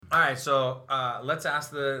All right, so let's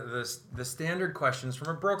ask the standard questions from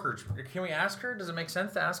a brokerage. Can we ask her? Does it make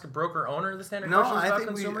sense to ask a broker owner the standard questions about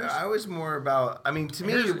consumers? I was more about. I mean, to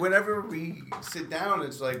me, whenever we sit down,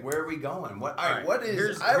 it's like, where are we going? I want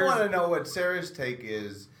to know what Sarah's take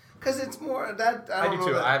is, because it's more that. I do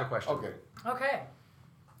too. I have a question. Okay.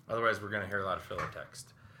 Otherwise, we're going to hear a lot of filler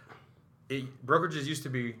text. Brokerages used to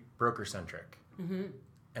be broker-centric. Mm-hmm.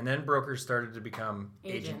 And then brokers started to become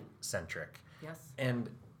agent-centric. Yes. And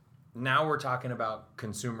now we're talking about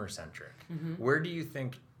consumer-centric. Mm-hmm. Where do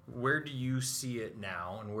you see it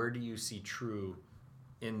now, and where do you see True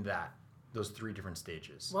in those three different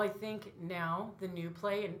stages? Well, I think now the new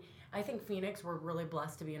play, and I think Phoenix, we're really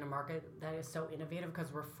blessed to be in a market that is so innovative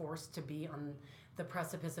because we're forced to be on the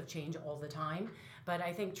precipice of change all the time. But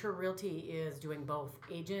I think TruRealty is doing both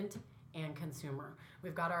agent and consumer.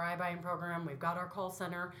 We've got our iBuying program, we've got our call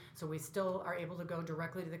center, so we still are able to go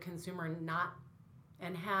directly to the consumer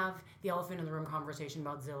and have the elephant in the room conversation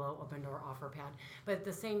about Zillow, Open Door, OfferPad. But at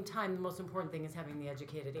the same time, the most important thing is having the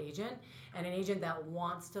educated agent, and an agent that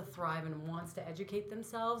wants to thrive and wants to educate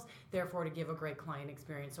themselves, therefore to give a great client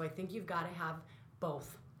experience. So I think you've got to have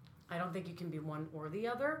both. I don't think you can be one or the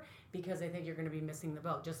other, because I think you're going to be missing the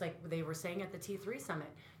boat. Just like they were saying at the T3 Summit,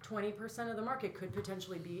 20% of the market could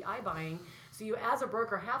potentially be iBuying. So you as a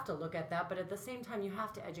broker have to look at that, but at the same time you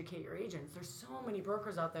have to educate your agents. There's so many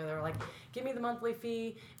brokers out there that are like, give me the monthly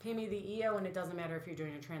fee, pay me the EO, and it doesn't matter if you're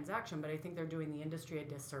doing a transaction, but I think they're doing the industry a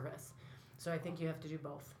disservice. So I think you have to do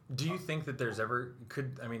both. Do you think that does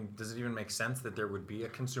it even make sense that there would be a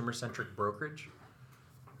consumer-centric brokerage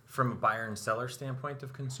from a buyer and seller standpoint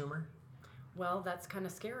of consumer? Well, that's kind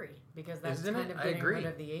of scary because that's kind of getting rid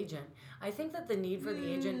of the agent. I think that the need for the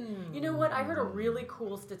agent, you know what? I heard a really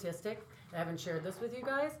cool statistic. I haven't shared this with you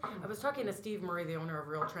guys. I was talking to Steve Murray, the owner of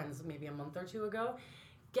Real Trends, maybe a month or two ago.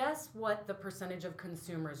 Guess what the percentage of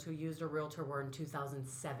consumers who used a realtor were in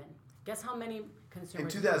 2007? Guess how many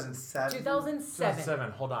consumers? In 2007?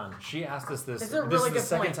 2007. Hold on. She asked us this. This is a really good the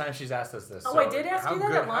second point. time she's asked us this. Oh, I did ask you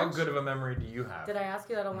that at lunch? How good of a memory do you have? Did I ask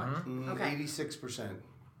you that at lunch? Okay.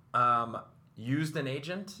 86%. Used an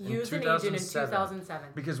agent in 2007.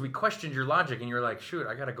 Because we questioned your logic, and you were like, shoot,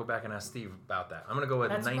 I got to go back and ask Steve about that. I'm going to go with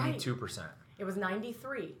That's 92%. Right. It was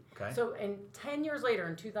 93. Okay. So, and 10 years later,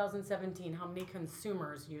 in 2017, how many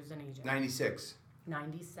consumers used an agent? 96.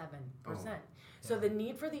 97%. So the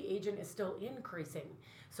need for the agent is still increasing.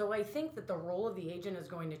 So I think that the role of the agent is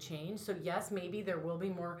going to change. So yes, maybe there will be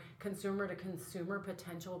more consumer to consumer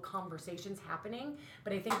potential conversations happening,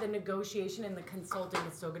 but I think the negotiation and the consulting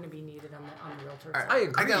is still going to be needed on the realtor side. I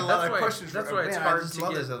agree. I got a lot of questions. That's why it's hard to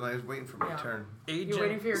get. I was waiting for my turn. You're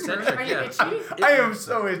waiting for your turn? Are you itchy? I am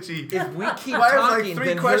so itchy. If we keep I have talking, like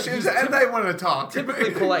 3 questions and I want to talk.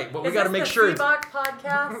 Typically polite, but we got to make sure. Is this the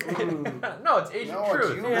podcast? No, it's Agent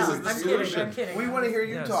Truth. I'm kidding. We want to hear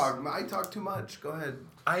you talk. I talk too much. Go ahead.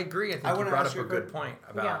 I agree. I think you brought up a good point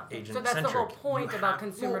about agent-centric. So that's the whole point about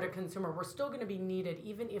consumer to consumer. We're still going to be needed,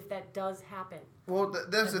 even if that does happen. Well,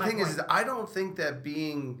 that's the thing is I don't think that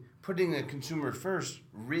putting a consumer first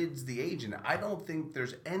rids the agent. I don't think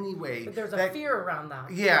there's any way. But there's a fear around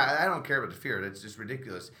that. Yeah, I don't care about the fear. That's just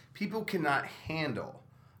ridiculous. People cannot handle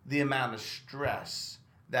the amount of stress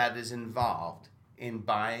that is involved in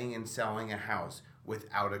buying and selling a house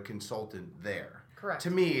without a consultant there. Correct.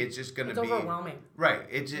 To me, it's just going to be... It's overwhelming.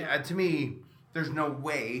 Right. To me, there's no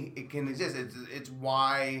way it can exist. It's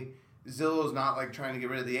why Zillow's not like trying to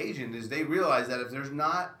get rid of the agent, is they realize that if there's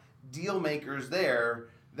not deal makers there,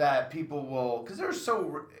 that people will... Because they're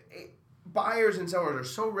so... Buyers and sellers are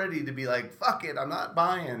so ready to be like, fuck it, I'm not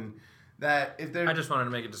buying... That if they're... I just wanted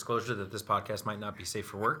to make a disclosure that this podcast might not be safe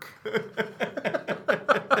for work.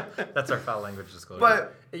 That's our foul language disclosure.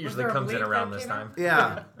 But it usually comes in around this time.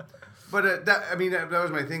 Yeah. But that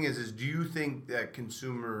was my thing is do you think that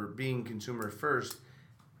being consumer first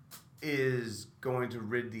is going to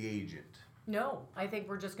rid the agent? No, I think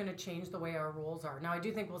we're just going to change the way our rules are. Now, I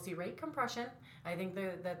do think we'll see rate compression. I think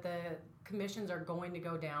that the commissions are going to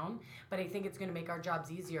go down, but I think it's going to make our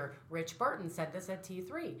jobs easier. Rich Barton said this at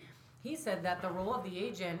T3. He said that the role of the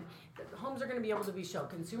agent, homes are going to be able to be shown.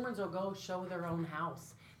 Consumers will go show their own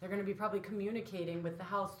house. They're going to be probably communicating with the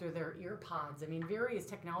house through their ear pods. I mean, various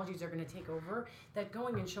technologies are going to take over that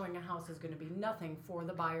going and showing a house is going to be nothing for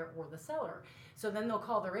the buyer or the seller. So then they'll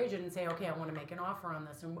call their agent and say, okay, I want to make an offer on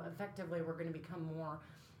this. And effectively, we're going to become more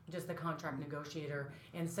just the contract negotiator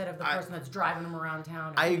instead of the person that's driving them around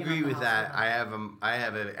town. I agree with that. I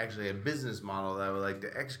have actually a business model that I would like to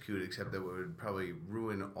execute, except that it would probably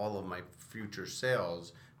ruin all of my future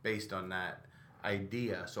sales based on that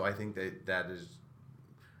idea. So I think that is...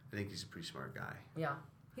 I think he's a pretty smart guy. Yeah,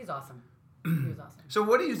 he's awesome. He was awesome. So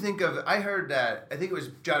what do you think of? I heard that I think it was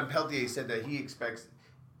John Peltier said that he expects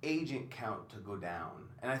agent count to go down,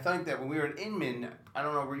 and I think that when we were at Inman, I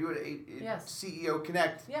don't know, were you at Yes. CEO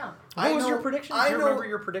Connect? Yeah. What was your prediction? Do you remember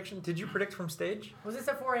your prediction? Did you predict from stage? Was this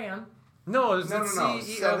at 4 a.m.? No, it was at No.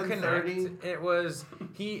 CEO Connect. 7:30. It was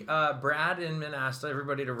Brad Inman asked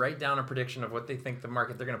everybody to write down a prediction of what they think the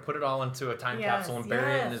market. They're going to put it all into a time capsule and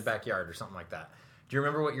bury it in his backyard or something like that. Do you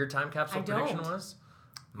remember what your time capsule prediction was?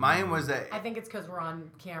 Mine was that. I think it's because we're on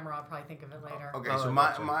camera. I'll probably think of it later. Okay, so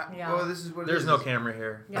my well, this is what there's no camera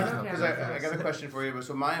here. Yeah, no camera. I got a question for you. But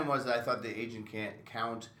so mine was that I thought the agent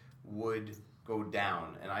count would go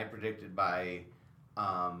down, and I predicted by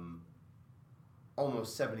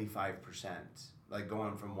almost 75%, like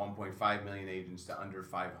going from 1.5 million agents to under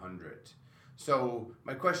 500. So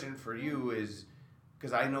my question for you is,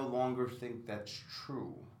 because I no longer think that's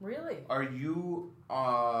true. Really? Are you?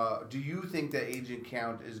 Do you think that agent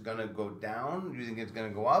count is gonna go down? Do you think it's gonna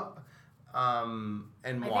go up? And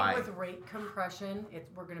why? I think with rate compression,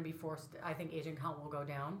 we're going to be forced. I think agent count will go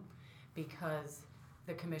down because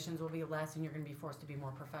the commissions will be less, and you're going to be forced to be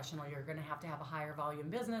more professional. You're going to have a higher volume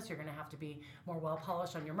business. You're going to have to be more well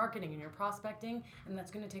polished on your marketing and your prospecting, and that's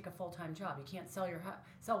going to take a full-time job. You can't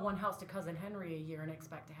sell one house to Cousin Henry a year and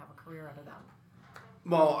expect to have a career out of that.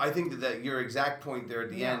 Well, I think that your exact point there at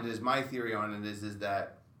the end is my theory on it is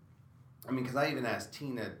that, I mean, because I even asked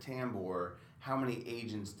Tina Tambor how many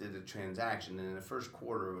agents did a transaction, and in the first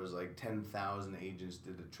quarter it was like 10,000 agents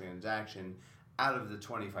did a transaction out of the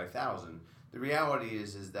 25,000. The reality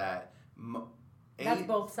is that that's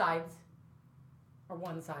both sides, or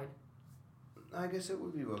one side. I guess it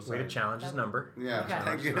would be both sides. Way to challenge his number. Yeah, Okay.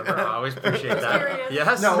 thank you. I always appreciate that.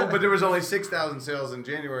 Yes. No, but there was only 6,000 sales in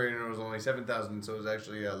January, and there was only 7,000, so it was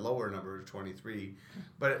actually a lower number, 23.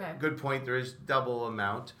 But good point. There is double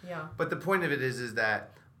amount. Yeah. But the point of it is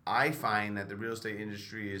that I find that the real estate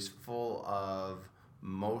industry is full of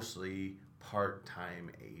mostly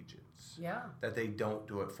part-time agents. Yeah. That they don't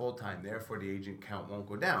do it full-time. Therefore, the agent count won't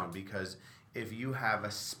go down, because if you have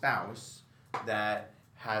a spouse that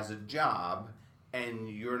has a job and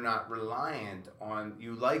you're not reliant on,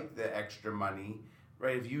 you like the extra money,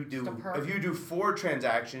 right? If you do 4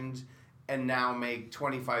 transactions and now make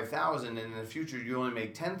 25,000, and in the future you only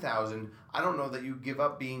make 10,000, I don't know that you give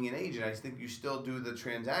up being an agent. I think you still do the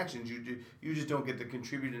transactions. You just don't get to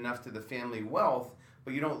contribute enough to the family wealth,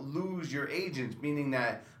 but you don't lose your agents. Meaning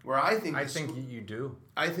that I think you do.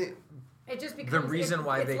 I think. It just becomes the reason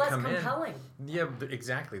why they come compelling. in. Yeah,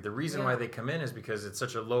 exactly. The reason why they come in is because it's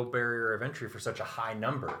such a low barrier of entry for such a high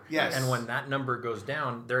number. Yes. And when that number goes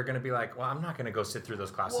down, they're going to be like, well, I'm not going to go sit through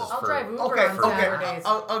those classes. I'll drive Uber on Saturdays.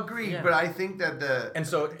 I'll agree, but I think that the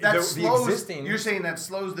existing. You're saying that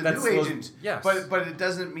slows the new agents. Yes. But it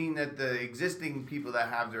doesn't mean that the existing people that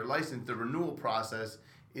have their license, the renewal process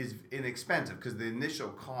is inexpensive, because the initial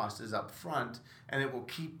cost is up front and it will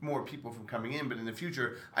keep more people from coming in. But in the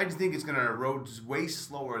future, I just think it's going to erode way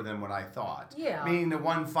slower than what I thought. Yeah. Meaning the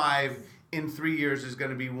 1.5 in 3 years is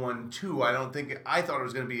going to be 1.2. I thought it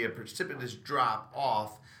was going to be a precipitous drop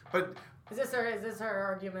off. But is this our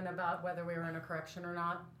argument about whether we were in a correction or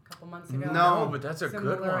not a couple months ago? No, but that's a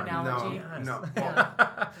Similar good one. Analogy. No.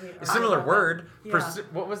 Yeah. A similar word. Yeah.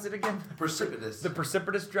 What was it again? Precipitous. The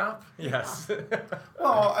precipitous drop? Yes.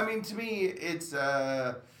 Well, I mean, to me, it's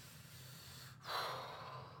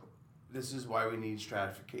this is why we need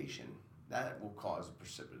stratification. That will cause a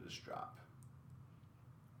precipitous drop.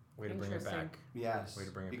 Way to bring it back. Yes. Way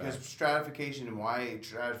to bring it because back. stratification, and why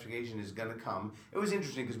stratification is going to come. It was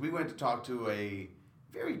interesting because we went to talk to a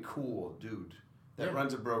very cool dude that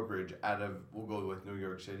runs a brokerage out of, we'll go with New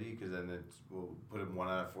York City, because then we'll put him 1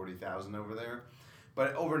 out of 40,000 over there.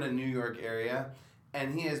 But over in the New York area,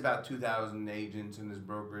 and he has about 2,000 agents in his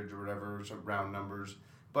brokerage or whatever, some round numbers.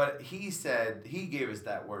 But he said, he gave us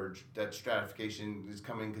that word, that stratification is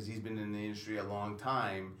coming because he's been in the industry a long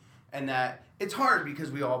time. And that it's hard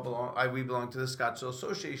because we all belong to the Scottsdale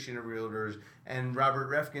Association of Realtors, and Robert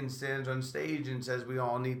Refkin stands on stage and says we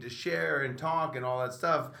all need to share and talk and all that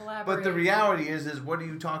stuff. But the reality is what do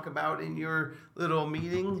you talk about in your little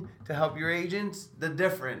meeting to help your agents? The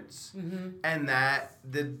difference. Mm-hmm. And that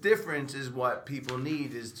the difference is what people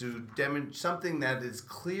need, is to demonstrate something that is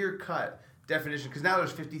clear-cut definition. Because now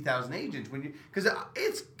there's 50,000 agents. Because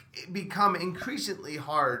it's become increasingly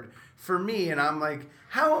hard for me, and I'm like,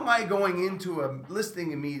 how am I going into a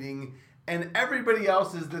listing meeting and everybody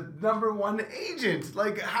else is the number one agent.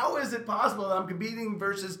 Like, how is it possible that I'm competing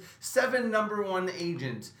versus 7 number one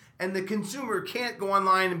agents? And the consumer can't go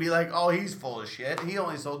online and be like, oh, he's full of shit. He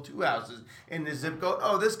only sold 2 houses in the zip code.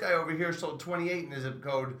 Oh, this guy over here sold 28 in the zip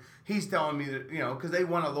code. He's telling me that, because they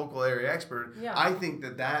want a local area expert. Yeah. I think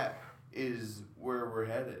that is where we're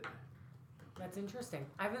headed. That's interesting.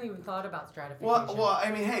 I haven't even thought about stratification. Well,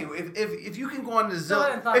 I mean, hey, if you can go on to Still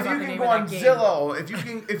haven't Zillow, thought if you about the can name go of on that game.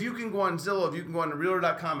 Zillow, if you can go on Zillow, if you can go on to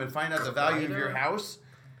Realtor.com and find out the value of your house,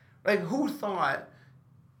 like who thought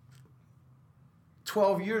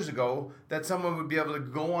 12 years ago that someone would be able to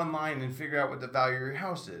go online and figure out what the value of your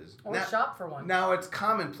house is? Or shop for one. Now it's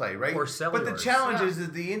common play, right? Or sell But yours. the challenge is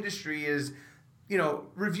that the industry is,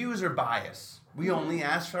 reviews are biased. We only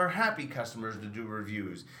ask for our happy customers to do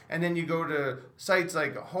reviews. And then you go to sites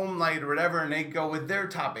like HomeLight or whatever, and they go with their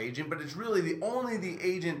top agent, but it's really only the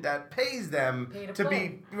agent that pays them to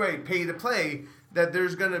be pay to play, that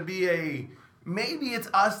there's going to be maybe it's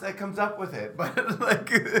us that comes up with it, but like...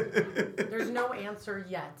 There's no answer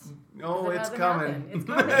yet. No, it's coming. It's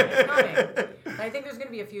coming. It's coming. I think there's going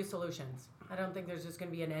to be a few solutions. I don't think there's just going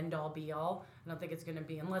to be an end-all, be-all. I don't think it's going to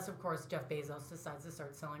be, unless, of course, Jeff Bezos decides to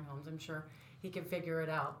start selling homes. I'm sure he can figure it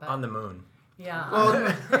out. But, On the moon. Yeah. Well,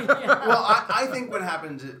 Yeah. well, I think what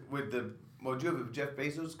happens with do you have a Jeff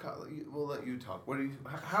Bezos? We'll let you talk.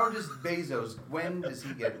 How does Bezos, when does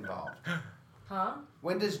he get involved? Huh?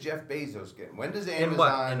 When does Jeff Bezos get? When does In what?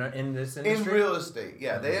 Amazon In this industry? in real estate?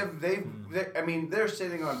 Yeah, they're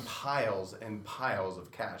sitting on piles and piles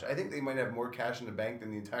of cash. I think they might have more cash in the bank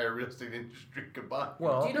than the entire real estate industry combined.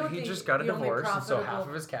 Well, Do you know he the- just got a the only divorce, and so half profitable-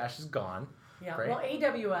 of his cash is gone. Yeah. Right? Well,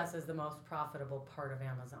 AWS is the most profitable part of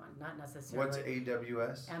Amazon, not necessarily. What's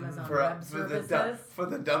AWS? Amazon for, Web for the Services. for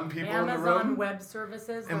the dumb people in the Amazon room? Web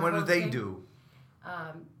Services. And they're what do they hosting. do?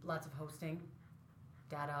 Lots of hosting,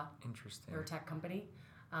 data. Interesting. They're a tech company.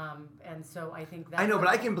 And so I think I know, but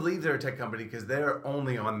I can believe they're a tech company because they're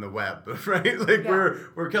only on the web, right? Like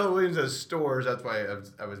where Keller Williams has stores. That's why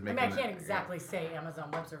I was making. I can't exactly say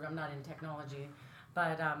Amazon Web Services. I'm not in technology,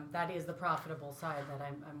 but that is the profitable side that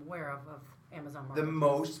I'm aware of Amazon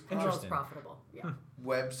Marketplace. The most profitable. Yeah.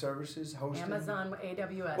 web services hosting. Amazon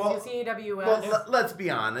AWS. Well, you see AWS. Well, let's be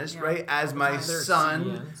honest, right? As my There's son,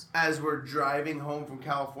 CNs. as we're driving home from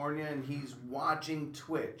California, and he's watching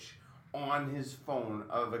Twitch on his phone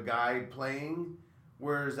of a guy playing.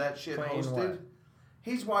 Where is that shit Playing hosted? what?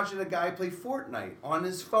 He's watching a guy play Fortnite on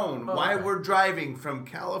his phone Oh, while okay. we're driving from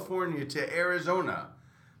California to Arizona.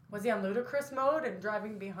 Was he on ludicrous mode and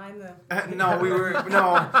driving behind the? No,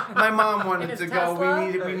 my mom wanted his to Tesla?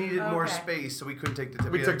 go. We needed more Okay. space, so we couldn't take the.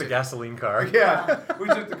 We took the gasoline car. Yeah, we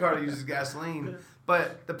took the car to use as gasoline.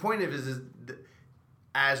 But the point of it is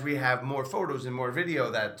as we have more photos and more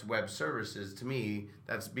video, that's web services. To me,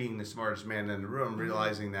 that's being the smartest man in the room,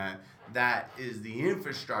 realizing that is the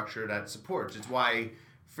infrastructure that supports. It's why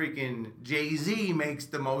freaking Jay-Z makes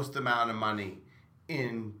the most amount of money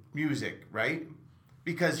in music, right?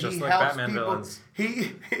 Because Just he like helps Batman people. villains.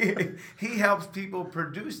 He helps people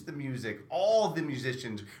produce the music, all the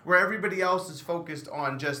musicians, where everybody else is focused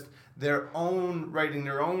on just their own writing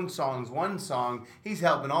their own songs. One song, he's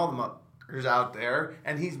helping all the motherfuckers out there,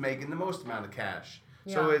 and he's making the most amount of cash.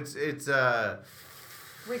 Yeah. So it's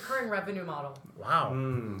Recurring revenue model. Wow.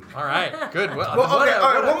 All right. Good. Well, Well, okay,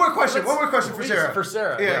 all right. One more question. let's- One more question for please, Sarah. For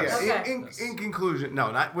Sarah. Yeah, yes. yeah. Okay. In conclusion,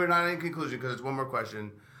 we're not in conclusion because it's one more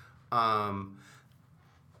question.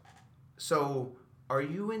 So, are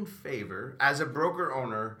you in favor as a broker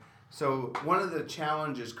owner? So, one of the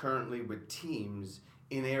challenges currently with teams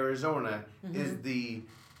in Arizona is the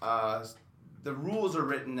rules are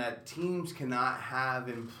written that teams cannot have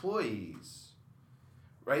employees.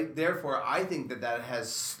 Right? Therefore, I think that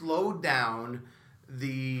has slowed down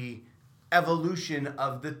the evolution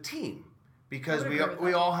of the team because I would we agree with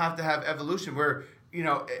we that. all have to have evolution. Where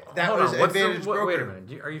that Hold was on. What's advantage broker. wait a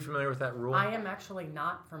minute. Are you familiar with that rule? I am actually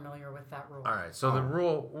not familiar with that rule. All right. So the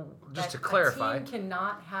rule, just That to clarify. a team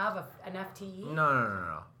cannot have an FTE.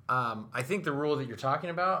 No. I think the rule that you're talking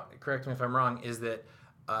about, correct me if I'm wrong, is that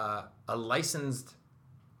a licensed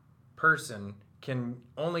person can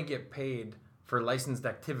only get paid for licensed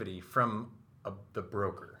activity from the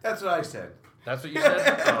broker. That's what I said. That's what you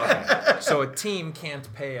said? Oh, okay. So a team can't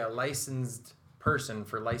pay a licensed person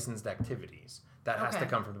for licensed activities. That has to Okay.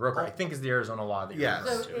 come from the broker. I think is the Arizona law that you're Yes.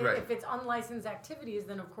 So referring to. Right. if it's unlicensed activities,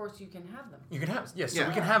 then of course you can have them. You can have, yes, Yeah. so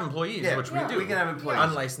we can have employees, Yeah, which yeah. we do. We can have employees.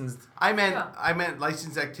 Unlicensed. I meant Yeah.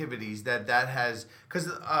 licensed activities that has because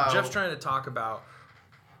Jeff's trying to talk about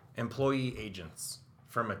employee agents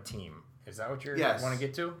from a team. Is that what you Yes. want to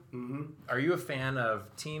get to? Mm-hmm. Are you a fan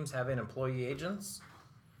of teams having employee agents?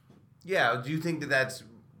 Yeah. Do you think that that's?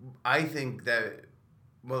 I think that.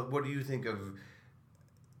 Well, what do you think of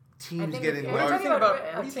teams getting What large? do you think about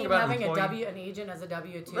what do you think about having employee- an agent as a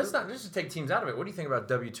W-2? Let's not just take teams out of it. What do you think about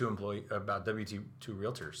W-2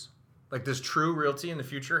 realtors? Like, does TruRealty in the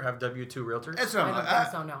future have W-2 realtors? That's I what don't I'm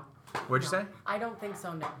think so, no. What'd you say? I don't think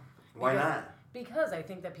so, no. Why not? Because I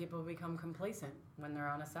think that people become complacent when they're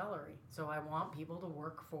on a salary. So I want people to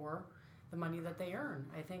work for the money that they earn.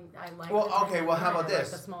 I think I like. Well, the okay. Well, how about I like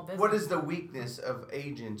this? the small business. What is the weakness of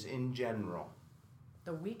agents in general?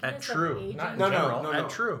 The weakness At True, of agents? not in No, general. no. At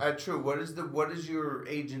True. At True. What is your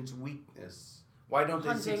agent's weakness? Why don't they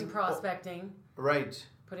Hunting, prospecting, Right.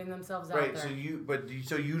 putting themselves out Right. there.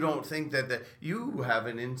 So you don't think that you have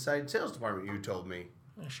an inside sales department? You told me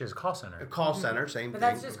She has a call center. a call center, same But thing.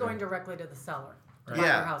 that's just going directly to the seller. Right. Buyer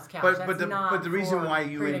Yeah, house cash. but That's the not reason for why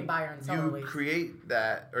you creating buyer and seller leads. create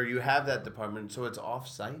that or you have that department so it's off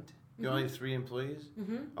site. You only have 3 employees.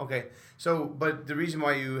 Mm-hmm. Okay, so but the reason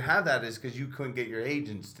why you have that is because you couldn't get your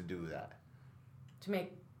agents to do that. To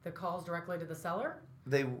make the calls directly to the seller?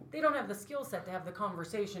 They They don't have the skill set to have the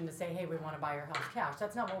conversation to say, hey, we want to buy your house cash.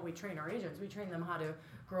 That's not what we train our agents. We train them how to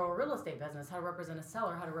grow a real estate business, how to represent a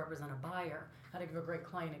seller, how to represent a buyer, how to give a great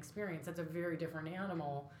client experience. It's a very different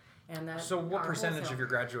animal. And that So what our percentage wholesale- of your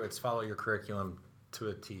graduates follow your curriculum to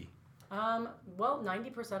a T? Well,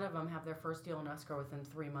 90% of them have their first deal in escrow within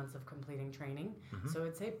 3 months of completing training. So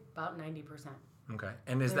I'd say about 90%. Okay.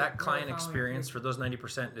 And is They're- that client they're following experience, through. for those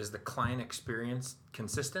 90%, is the client experience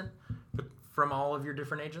consistent from all of your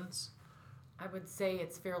different agents? I would say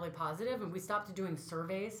it's fairly positive, and we stopped doing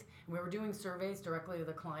surveys. We were doing surveys directly to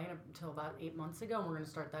the client until about 8 months ago, and we're going to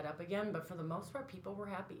start that up again. But for the most part, people were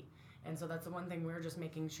happy. And so that's the one thing we were just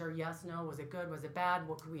making sure, yes, no, was it good, was it bad,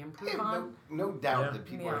 what could we improve on? no doubt Yeah. that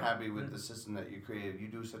people are Yeah. happy with the system that you created. You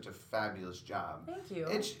do such a fabulous job. Thank you.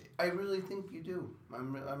 I really think you do.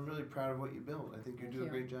 I'm really proud of what you built. I think you Thank do a you.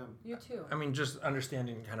 great job. You too. I mean, just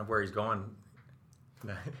understanding kind of where he's going.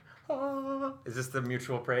 Is this the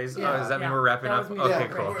mutual praise? Yeah, Does that mean yeah. we're wrapping That up? was mutual Okay,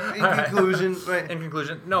 praise. cool. In All right. conclusion, right? In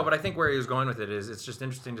conclusion, no, but I think where he was going with it is it's just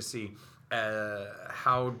interesting to see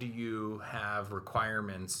how do you have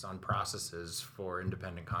requirements on processes for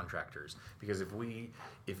independent contractors? Because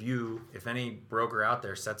if any broker out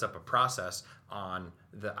there sets up a process on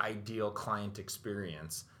the ideal client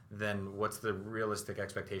experience, then what's the realistic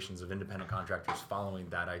expectations of independent contractors following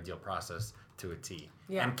that ideal process to a T?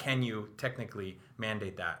 Yeah. And can you technically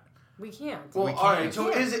mandate that? We can't. Well, We all right. can't. So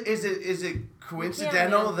is it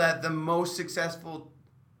coincidental man. that the most successful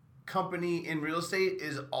company in real estate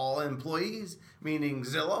is all employees, meaning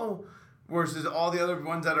Zillow, versus all the other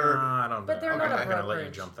ones that are? I don't. But they're I'm not not a going to let you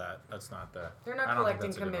brokerage. jump that. That's not the. They're I not don't think collecting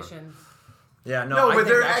that's a good one. commissions. Yeah, No, I but think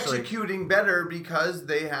they're actually, executing better because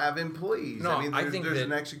they have employees. No, I mean, I think there's that-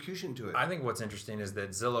 an execution to it. I think what's interesting is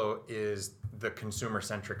that Zillow is the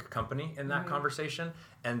consumer-centric company in that conversation,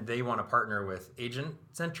 and they want to partner with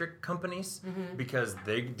agent-centric companies because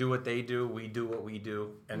they do what they do, we do what we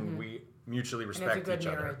do, and we mutually respect good each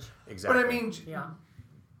other. marriage. Exactly. But I mean, Yeah.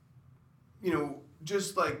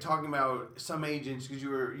 Just like talking about some agents, because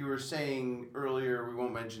you were saying earlier, we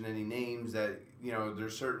won't mention any names, that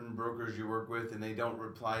there's certain brokers you work with and they don't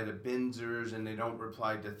reply to Binzers and they don't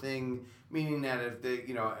reply to Thing, meaning that if they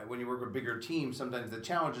when you work with bigger teams, sometimes the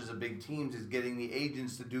challenges of big teams is getting the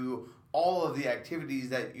agents to do all of the activities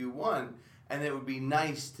that you want, and it would be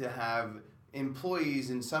nice to have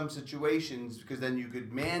employees in some situations because then you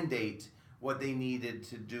could mandate what they needed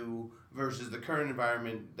to do versus the current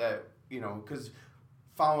environment that because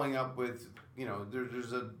following up with,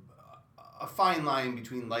 there's a fine line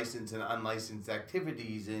between licensed and unlicensed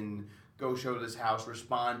activities in go show this house,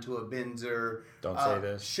 respond to a Binzer, Don't say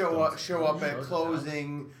this. show Don't up show at this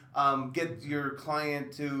closing, get your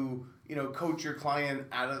client to, coach your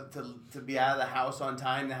client to be out of the house on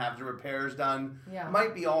time to have the repairs done. Yeah.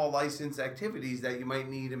 Might be all licensed activities that you might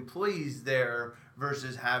need employees there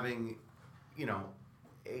versus having,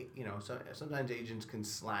 sometimes agents can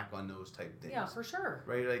slack on those type things. Yeah, for sure.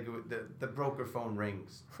 Right, like the broker phone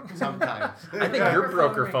rings sometimes. I think your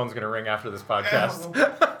broker phone's going to ring after this podcast.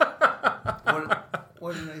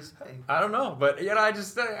 What did I say? I don't know, but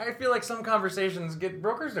I feel like some conversations get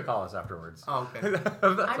brokers to call us afterwards. Oh, okay. That's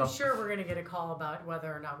I'm all. sure we're going to get a call about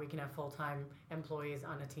whether or not we can have full-time employees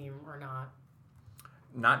on a team or not.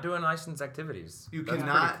 Not doing licensed activities. You That's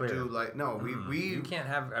cannot pretty clear. do we. You can't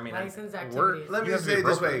have. I mean, Licensed we're- activities. Let me you have to say be it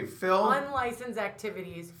this broker. way, Phil. Unlicensed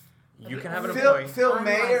activities. You can have an Phil, employee. Phil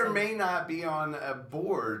may or Unlicensed. may not be on a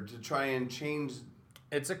board to try and change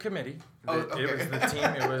It's a committee. Oh, It okay. was the team.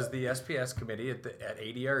 It was the SPS committee at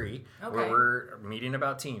ADRE, where Okay. we're meeting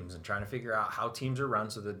about teams and trying to figure out how teams are run,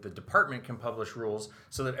 so that the department can publish rules,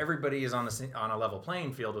 so that everybody is on a level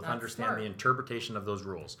playing field with That's understand smart. the interpretation of those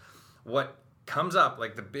rules. What comes up,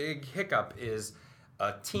 like the big hiccup, is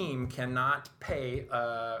a team cannot pay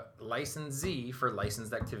a licensee for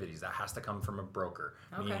licensed activities. That has to come from a broker,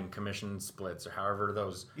 Okay. meaning commission splits or however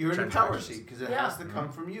those. You're in a power transactions. seat because it Yeah. has to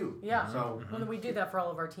come from you. Yeah. So Well, we do that for all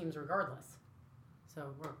of our teams regardless. So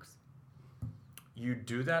it works. You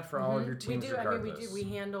do that for all of your teams we do. regardless. I mean, we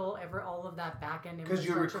handle all of that back end because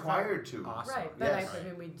you're required to. Awesome. Right, but Yes. I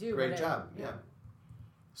mean, we do. Great but job. Yeah.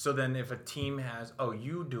 So then if a team has,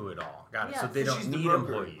 you do it all. Got it. Yeah, So they so don't She's the need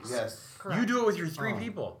broker. employees. Yes. Correct. You do it with your 3 Oh.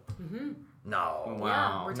 people. Mm-hmm. No. Wow.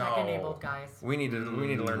 Yeah, we're tech No. enabled, guys. We need to learn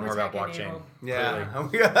We're more about tech blockchain. enabled. Yeah. Not on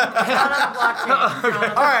blockchain.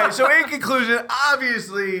 All right. So in conclusion,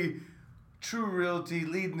 obviously, TruRealty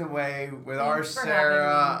leading the way with our Thanks for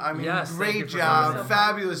Sarah. having I mean, Yes, thank great you for job, coming.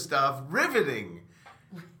 fabulous stuff, riveting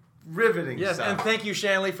Yes, stuff. and thank you,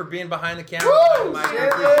 Shanley, for being behind the camera. Woo! Mike, we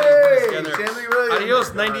Shanley! appreciate putting this together. Shanley really Adios,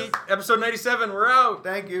 did 90, episode 97. We're out.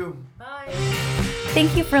 Thank you. Bye.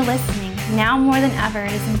 Thank you for listening. Now more than ever,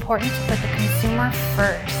 it is important to put the consumer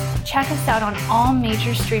first. Check us out on all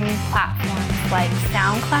major streaming platforms like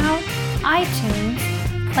SoundCloud, iTunes,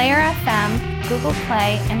 Player FM, Google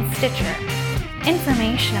Play, and Stitcher.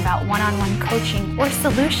 Information about one-on-one coaching or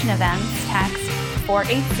solution events, text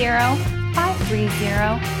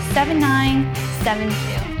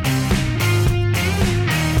 480-530-7972.